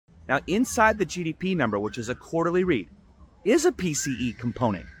Now, inside the GDP number, which is a quarterly read, is a PCE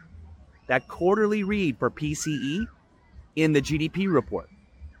component. That quarterly read for PCE in the GDP report,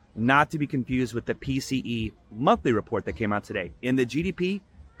 not to be confused with the PCE monthly report that came out today. In the GDP,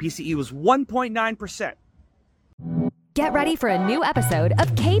 PCE was 1.9%. Get ready for a new episode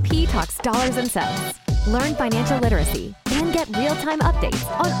of KP Talks Dollars and Cents. Learn financial literacy and get real-time updates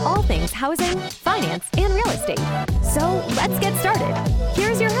on all things housing, finance, and real estate. So let's get started.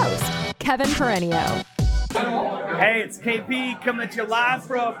 Here's your host, Kevin Perenio. Hey, it's KP coming at you live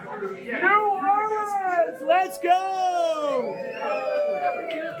from New Orleans. Let's go!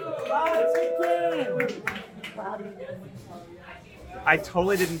 I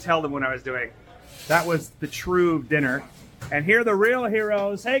totally didn't tell them what I was doing. That was the true dinner. And here are the real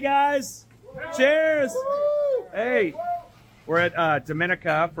heroes. Hey, guys. Cheers. Hey, we're at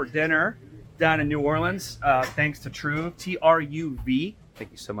Dominica for dinner down in New Orleans. Thanks to Truv, T-R-U-V.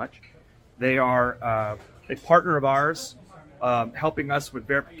 Thank you so much. They are a partner of ours, helping us with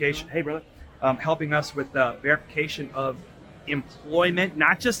verification. Hey, brother. Helping us with verification of employment,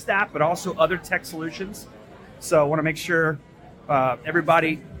 not just that, but also other tech solutions. So I want to make sure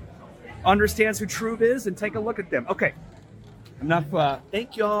everybody understands who Truv is and take a look at them. Okay, enough.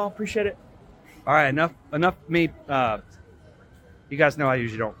 Thank y'all. Appreciate it. All right, enough. Me. You guys know I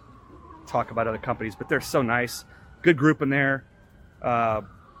usually don't talk about other companies, but they're so nice. Good group in there.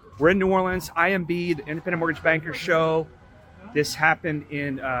 We're in New Orleans. IMB, the Independent Mortgage Bankers Show. This happened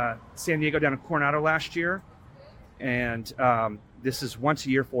in San Diego down in Coronado last year, and this is once a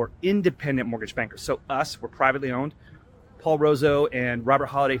year for independent mortgage bankers. So us, we're privately owned. Paul Rozo and Robert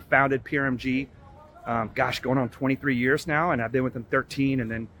Holiday founded PRMG, going on 23 years now, and I've been with them 13. And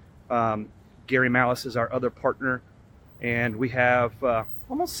then Gary Malice is our other partner, and we have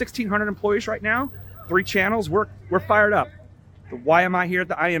almost 1,600 employees right now, 3 channels. We're fired up. Why am I here at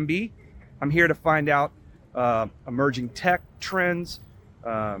the IMB? I'm here to find out emerging tech trends,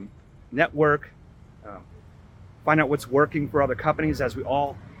 network, find out what's working for other companies as we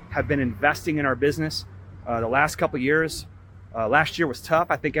all have been investing in our business the last couple of years. Last year was tough.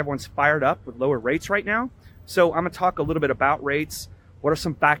 I think everyone's fired up with lower rates right now. So I'm going to talk a little bit about rates. What are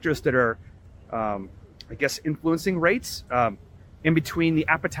some factors that are, influencing rates in between the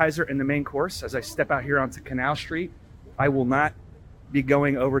appetizer and the main course? As I step out here onto Canal Street, I will not be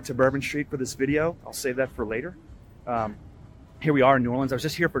going over to Bourbon Street for this video. I'll save that for later. Here we are in New Orleans. I was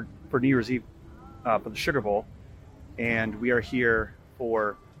just here for New Year's Eve for the Sugar Bowl, and we are here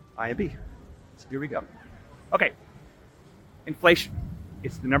for IMB. So here we go. Okay, inflation.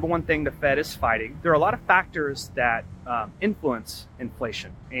 It's the number one thing the Fed is fighting. There are a lot of factors that influence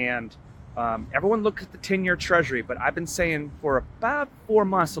inflation, and everyone looks at the 10-year Treasury, but I've been saying for about 4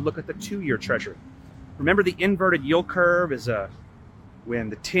 months to look at the 2-year Treasury. Remember, the inverted yield curve is when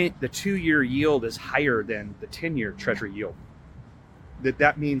the 2-year yield is higher than the 10-year Treasury yield.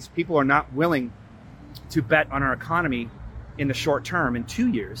 That means people are not willing to bet on our economy in the short term in 2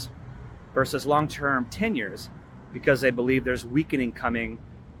 years versus long-term 10 years because they believe there's weakening coming,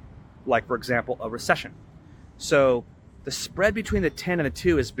 like, for example, a recession. So the spread between the 10 and the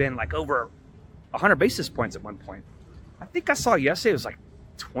 2 has been like over 100 basis points at one point. I think I saw yesterday it was like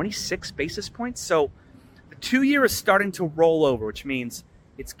 26 basis points. So the 2-year is starting to roll over, which means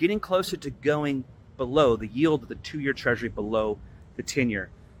it's getting closer to going below the yield of the 2-year Treasury below the 10-year.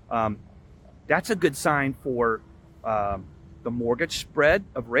 That's a good sign for the mortgage spread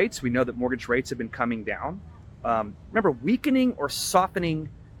of rates. We know that mortgage rates have been coming down. Remember, weakening or softening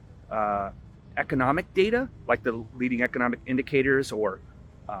economic data, like the leading economic indicators or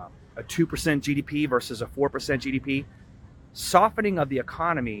a 2% GDP versus a 4% GDP, softening of the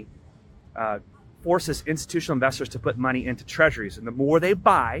economy forces institutional investors to put money into treasuries. And the more they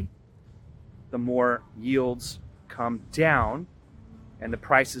buy, the more yields come down and the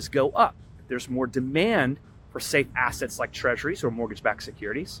prices go up. If there's more demand for safe assets like treasuries or mortgage-backed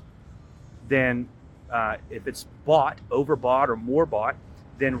securities, then if it's overbought or more bought,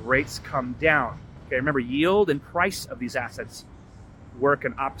 then rates come down. Okay, remember, yield and price of these assets work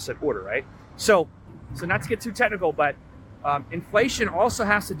in opposite order, right? So not to get too technical, but inflation also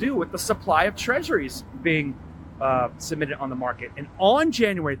has to do with the supply of treasuries being submitted on the market. And on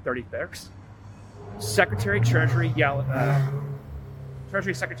January 31st,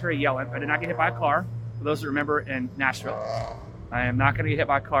 Treasury Secretary Yellen, I did not get hit by a car, for those that remember in Nashville. I am not going to get hit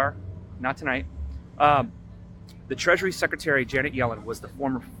by a car, not tonight. The Treasury Secretary, Janet Yellen, was the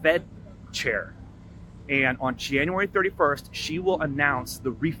former Fed chair. And on January 31st, she will announce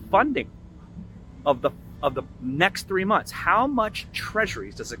the refunding of the next 3 months. How much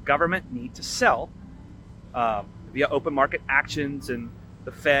treasuries does the government need to sell via open market actions and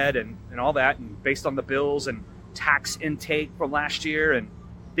the Fed and all that, and based on the bills and tax intake from last year and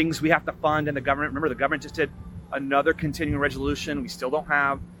things we have to fund in the government. Remember, the government just did another continuing resolution. We still don't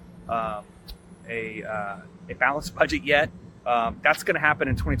have a balanced budget yet. That's going to happen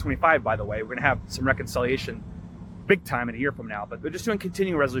in 2025, by the way. We're going to have some reconciliation big time in a year from now, but they're just doing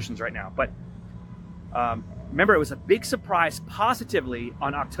continuing resolutions right now. But remember, it was a big surprise positively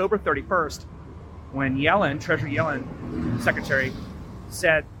on October 31st when Yellen, Treasury Yellen Secretary,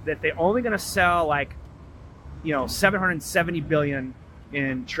 said that they're only going to sell like, 770 billion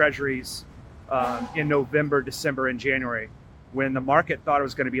in treasuries in November, December, and January, when the market thought it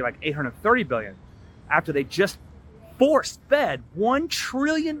was going to be like 830 billion after they just fed $1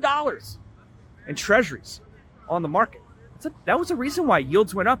 trillion in treasuries on the market. That was the reason why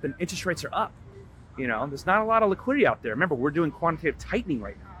yields went up and interest rates are up. There's not a lot of liquidity out there. Remember, we're doing quantitative tightening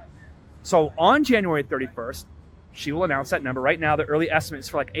right now. So on January 31st, she will announce that number. Right now, the early estimate is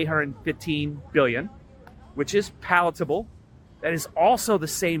for like 815 billion, which is palatable. That is also the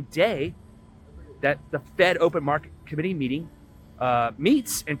same day that the Fed Open Market Committee meeting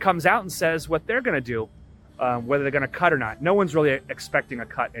meets and comes out and says what they're going to do, whether they're going to cut or not. No one's really expecting a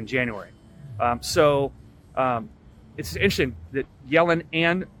cut in January. So it's interesting that Yellen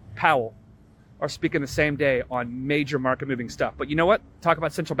and Powell are speaking the same day on major market moving stuff. But you know what? Talk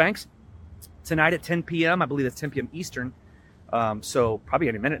about central banks. Tonight at 10 p.m., I believe it's 10 p.m. Eastern, so probably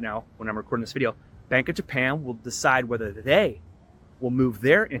any minute now when I'm recording this video, Bank of Japan will decide whether they will move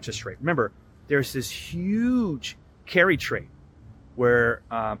their interest rate. Remember, there's this huge carry trade where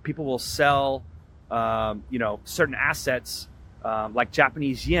people will sell, certain assets like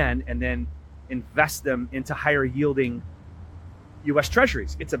Japanese yen and then invest them into higher yielding U.S.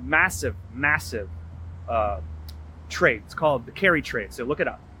 Treasuries. It's a massive, massive trade. It's called the carry trade. So look it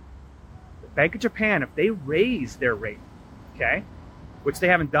up. Bank of Japan, if they raise their rate, okay, which they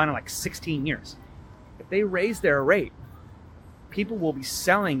haven't done in like 16 years, if they raise their rate, people will be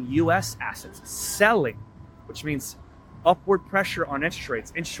selling U.S. assets, which means upward pressure on interest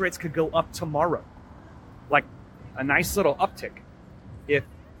rates. Interest rates could go up tomorrow, like a nice little uptick if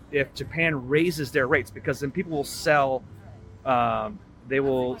Japan raises their rates, because then people will sell, they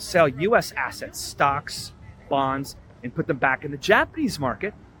will sell U.S. assets, stocks, bonds, and put them back in the Japanese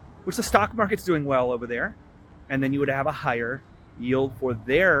market, which the stock market's doing well over there, and then you would have a higher yield for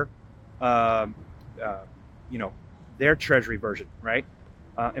their, their treasury version, right?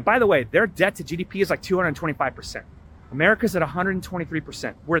 And by the way, their debt to GDP is like 225%. America's at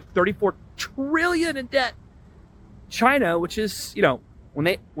 123%. We're at 34 trillion in debt. China, which is, when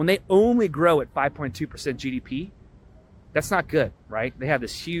they only grow at 5.2% GDP, that's not good, right? They have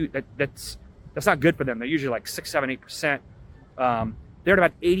this huge, that's not good for them. They're usually like 6, 7, 8%. They're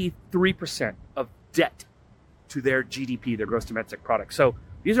at about 83% of debt to their GDP, their gross domestic product. So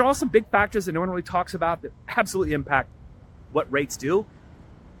these are all some big factors that no one really talks about that absolutely impact what rates do.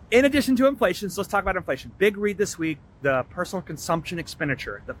 In addition to inflation, so let's talk about inflation. Big read this week, the personal consumption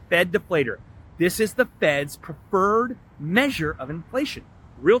expenditure, the Fed deflator. This is the Fed's preferred measure of inflation.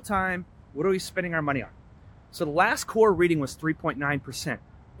 Real time, what are we spending our money on? So the last core reading was 3.9%.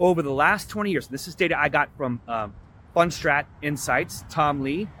 Over the last 20 years, and this is data I got from Fundstrat Insights, Tom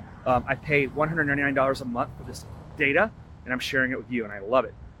Lee. I pay $199 a month for this data, and I'm sharing it with you, and I love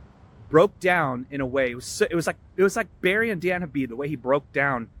it. Broke down in a way, it was like Barry and Dan Habib, the way he broke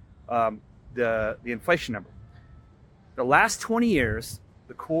down the inflation number. The last 20 years,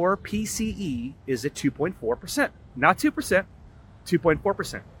 the core PCE is at 2.4%, not 2%,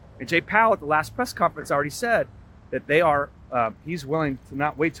 2.4%. And Jay Powell at the last press conference already said that they are, he's willing to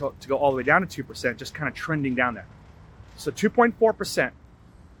not wait to go all the way down to 2%, just kind of trending down there. So 2.4%,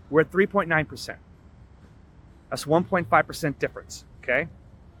 we're at 3.9%. That's 1.5% difference, okay?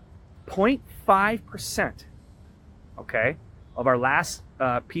 0.5%, okay, of our last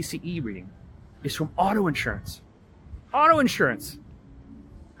PCE reading is from auto insurance. Auto insurance.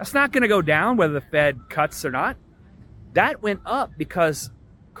 That's not going to go down whether the Fed cuts or not. That went up because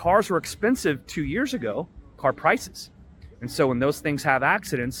cars were expensive 2 years ago, car prices. And so when those things have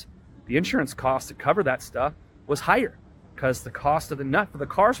accidents, the insurance cost to cover that stuff was higher because the cost of the nut for the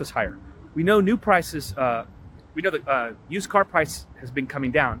cars was higher. We know new prices, we know that used car price has been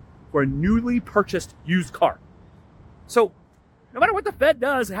coming down for a newly purchased used car. So no matter what the Fed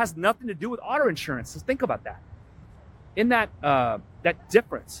does, it has nothing to do with auto insurance. So think about that. In that that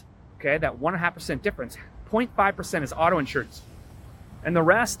difference, okay, that 1.5% difference, 0.5% is auto insurance. And the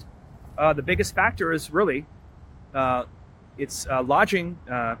rest, the biggest factor is really it's lodging,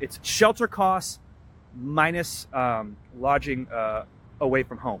 it's shelter costs minus lodging away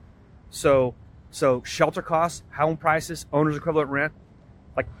from home. So shelter costs, home prices, owner's equivalent rent,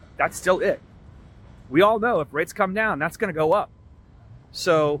 Like, that's still it. We all know if rates come down, that's going to go up.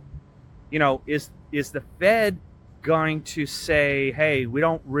 So, is the Fed going to say, hey, we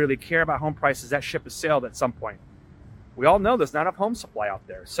don't really care about home prices, that ship has sailed at some point? We all know there's not enough home supply out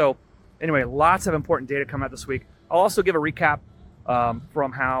there. So anyway, lots of important data come out this week. I'll also give a recap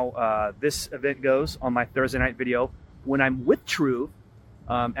from how this event goes on my Thursday night video when I'm with Truve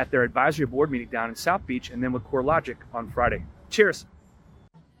at their advisory board meeting down in South Beach, and then with CoreLogic on Friday. Cheers.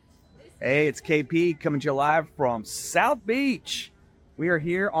 Hey, it's KP coming to you live from South Beach. We are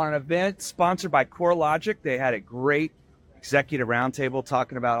here on an event sponsored by CoreLogic. They had a great executive roundtable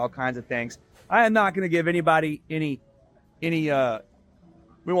talking about all kinds of things. I am not going to give anybody any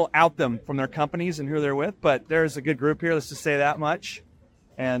we won't out them from their companies and who they're with, but there's a good group here. Let's just say that much.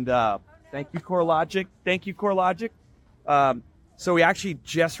 And thank you, CoreLogic. Thank you, CoreLogic. So we actually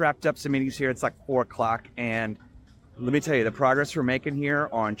just wrapped up some meetings here. It's like 4 o'clock. And let me tell you, the progress we're making here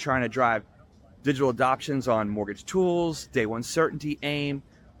on trying to drive digital adoptions on mortgage tools, day one certainty, AIM,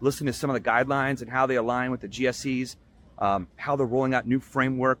 listen to some of the guidelines and how they align with the GSEs, how they're rolling out new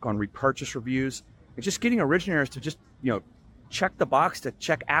framework on repurchase reviews, and just getting originators to just, check the box to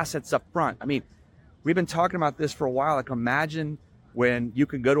check assets up front. I mean, we've been talking about this for a while. Like, imagine when you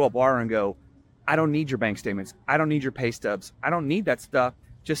can go to a bar and go, I don't need your bank statements. I don't need your pay stubs. I don't need that stuff.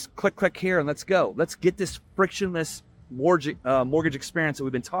 Just click here and let's go. Let's get this frictionless mortgage experience that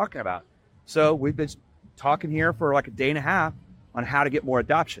we've been talking about. So we've been talking here for like a day and a half on how to get more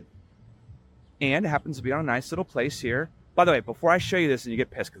adoption. And it happens to be on a nice little place here. By the way, before I show you this and you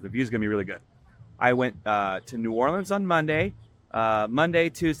get pissed because the view is going to be really good, I went to New Orleans on Monday,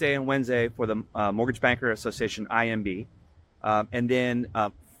 Tuesday, and Wednesday for the Mortgage Banker Association, IMB. And then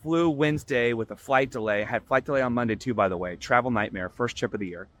flew Wednesday with a flight delay. I had flight delay on Monday too, by the way. Travel nightmare, first trip of the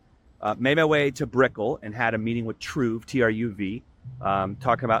year. Made my way to Brickell and had a meeting with Truve, TRUV,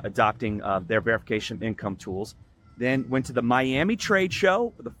 talking about adopting their verification income tools. Then went to the Miami Trade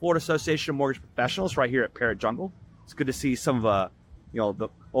Show with the Florida Association of Mortgage Professionals right here at Parrot Jungle. It's good to see some of the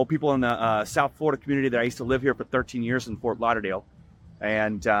old people in the South Florida community that I used to live here for 13 years in Fort Lauderdale.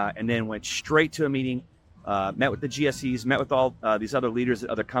 And then went straight to a meeting, met with the GSEs, met with all these other leaders at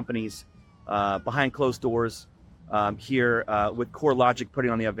other companies behind closed doors here with CoreLogic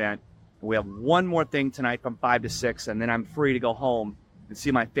putting on the event. We have one more thing tonight from 5 to 6, and then I'm free to go home and see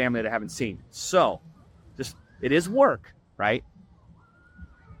my family that I haven't seen. So, it is work, right?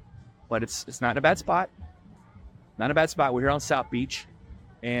 But it's not in a bad spot. Not a bad spot. We're here on South Beach,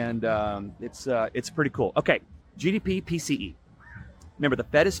 and it's pretty cool. Okay, GDP, PCE. Remember, the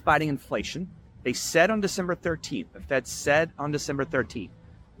Fed is fighting inflation. They said on December 13th, the Fed said on December 13th,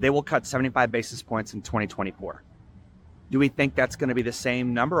 they will cut 75 basis points in 2024. Do we think that's going to be the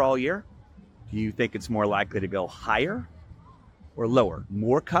same number all year? Do you think it's more likely to go higher or lower?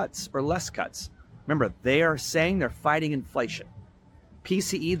 More cuts or less cuts? Remember, they are saying they're fighting inflation.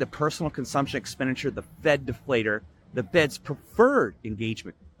 PCE, the personal consumption expenditure, the Fed deflator, the Fed's preferred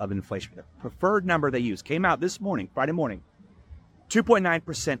engagement of inflation, the preferred number they use, came out this morning, Friday morning,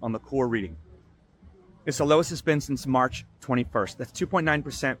 2.9% on the core reading. It's the lowest it's been since March 21st. That's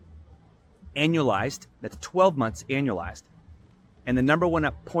 2.9% annualized. That's 12 months annualized. And the number went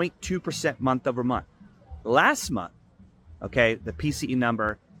up 0.2% month over month. Last month, okay, the PCE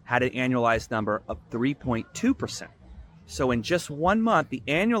number had an annualized number of 3.2%. So in just 1 month, the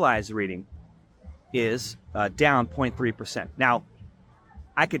annualized reading is down 0.3%. Now,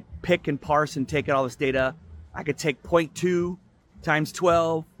 I could pick and parse and take all this data. I could take 0.2 times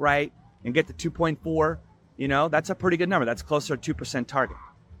 12, right, and get to 2.4. That's a pretty good number. That's closer to 2% target.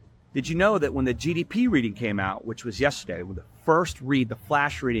 Did you know that when the GDP reading came out, which was yesterday, with the first read, the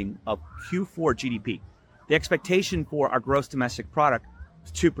flash reading of Q4 GDP, the expectation for our gross domestic product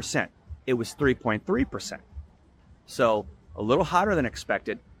was 2%. It was 3.3%. So a little hotter than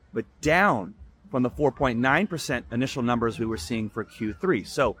expected, but down from the 4.9% initial numbers we were seeing for Q3.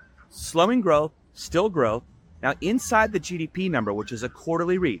 So slowing growth, still growth. Now inside the GDP number, which is a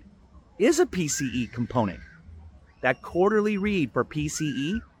quarterly read, is a PCE component. That quarterly read for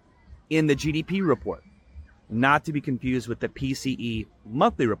PCE in the GDP report, not to be confused with the PCE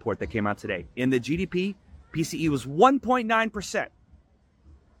monthly report that came out today. In the GDP, PCE was 1.9%.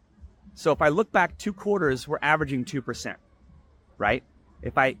 So if I look back 2 quarters, we're averaging 2%, right?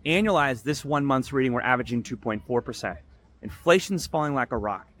 If I annualize this 1 month's reading, we're averaging 2.4%. Inflation's falling like a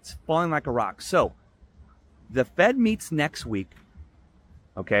rock. It's falling like a rock. So the Fed meets next week,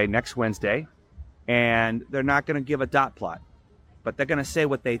 okay, next Wednesday, and they're not going to give a dot plot, but they're going to say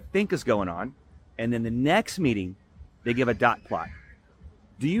what they think is going on, and then the next meeting, they give a dot plot.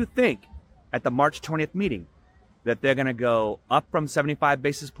 Do you think at the March 20th meeting, that they're going to go up from 75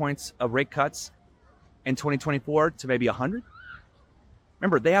 basis points of rate cuts in 2024 to maybe 100?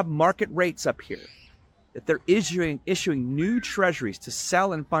 Remember, they have market rates up here that they're issuing new treasuries to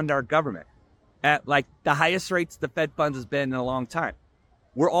sell and fund our government at like the highest rates the Fed funds has been in a long time.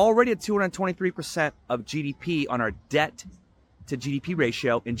 We're already at 223% of GDP on our debt to GDP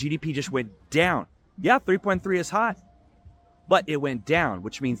ratio, and GDP just went down. Yeah, 3.3 is hot, but it went down,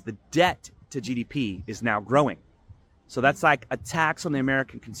 which means the debt to GDP is now growing. So that's like a tax on the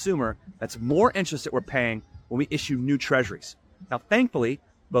American consumer. That's more interest that we're paying when we issue new treasuries. Now, thankfully,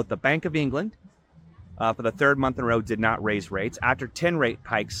 both the Bank of England for the third month in a row did not raise rates after 10 rate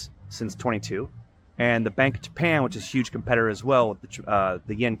hikes since 22. And the Bank of Japan, which is a huge competitor as well with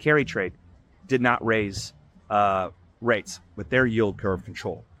the yen carry trade, did not raise rates with their yield curve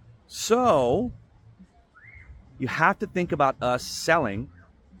control. So you have to think about us selling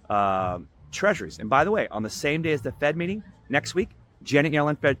treasuries. And by the way, on the same day as the Fed meeting next week, Janet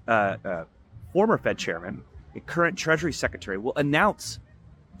Yellen, former Fed chairman, a current Treasury Secretary, will announce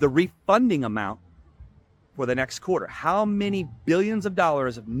the refunding amount for the next quarter. How many billions of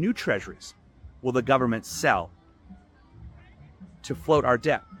dollars of new treasuries will the government sell to float our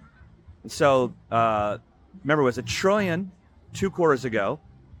debt? And so, remember, it was $1 trillion 2 quarters ago,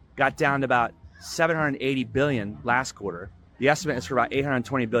 got down to about $780 billion last quarter. The estimate is for about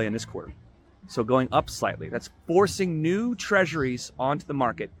 $820 billion this quarter. So going up slightly. That's forcing new treasuries onto the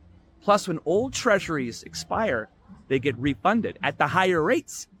market. Plus, when old treasuries expire, they get refunded at the higher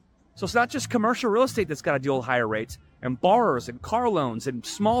rates. So it's not just commercial real estate that's got to deal with higher rates, and borrowers and car loans and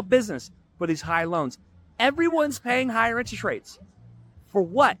small business for these high loans. Everyone's paying higher interest rates. For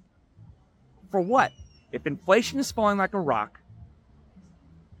what? For what? If inflation is falling like a rock,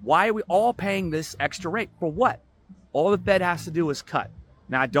 why are we all paying this extra rate? For what? All the Fed has to do is cut.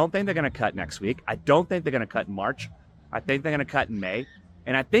 Now, I don't think they're going to cut next week. I don't think they're going to cut in March. I think they're going to cut in May.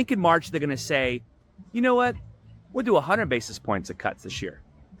 And I think in March, they're going to say, you know what? We'll do 100 basis points of cuts this year.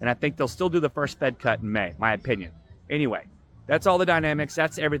 And I think they'll still do the first Fed cut in May, my opinion. Anyway, that's all the dynamics.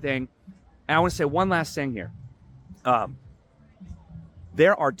 That's everything. And I want to say one last thing here.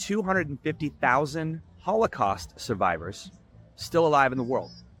 There are 250,000 Holocaust survivors still alive in the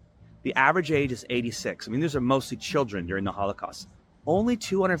world. The average age is 86. I mean, these are mostly children during the Holocaust. Only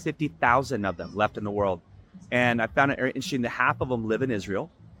 250,000 of them left in the world. And I found it very interesting that half of them live in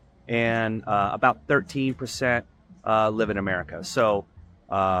Israel and about 13% live in America. So,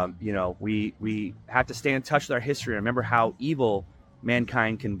 we have to stay in touch with our history and remember how evil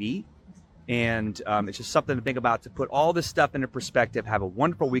mankind can be. And it's just something to think about, to put all this stuff into perspective. Have a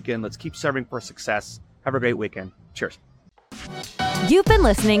wonderful weekend. Let's keep serving for success. Have a great weekend. Cheers. You've been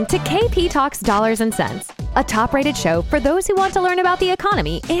listening to KP Talks Dollars and Cents, a top-rated show for those who want to learn about the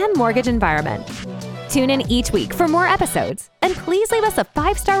economy and mortgage environment. Tune in each week for more episodes, and please leave us a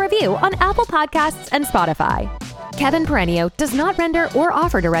 5-star review on Apple Podcasts and Spotify. Kevin Perenio does not render or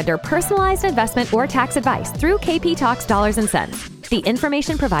offer to render personalized investment or tax advice through KP Talks Dollars and Cents. The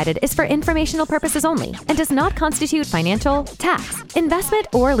information provided is for informational purposes only and does not constitute financial, tax, investment,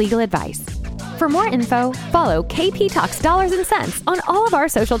 or legal advice. For more info, follow KP Talks Dollars and Cents on all of our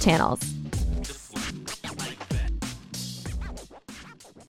social channels.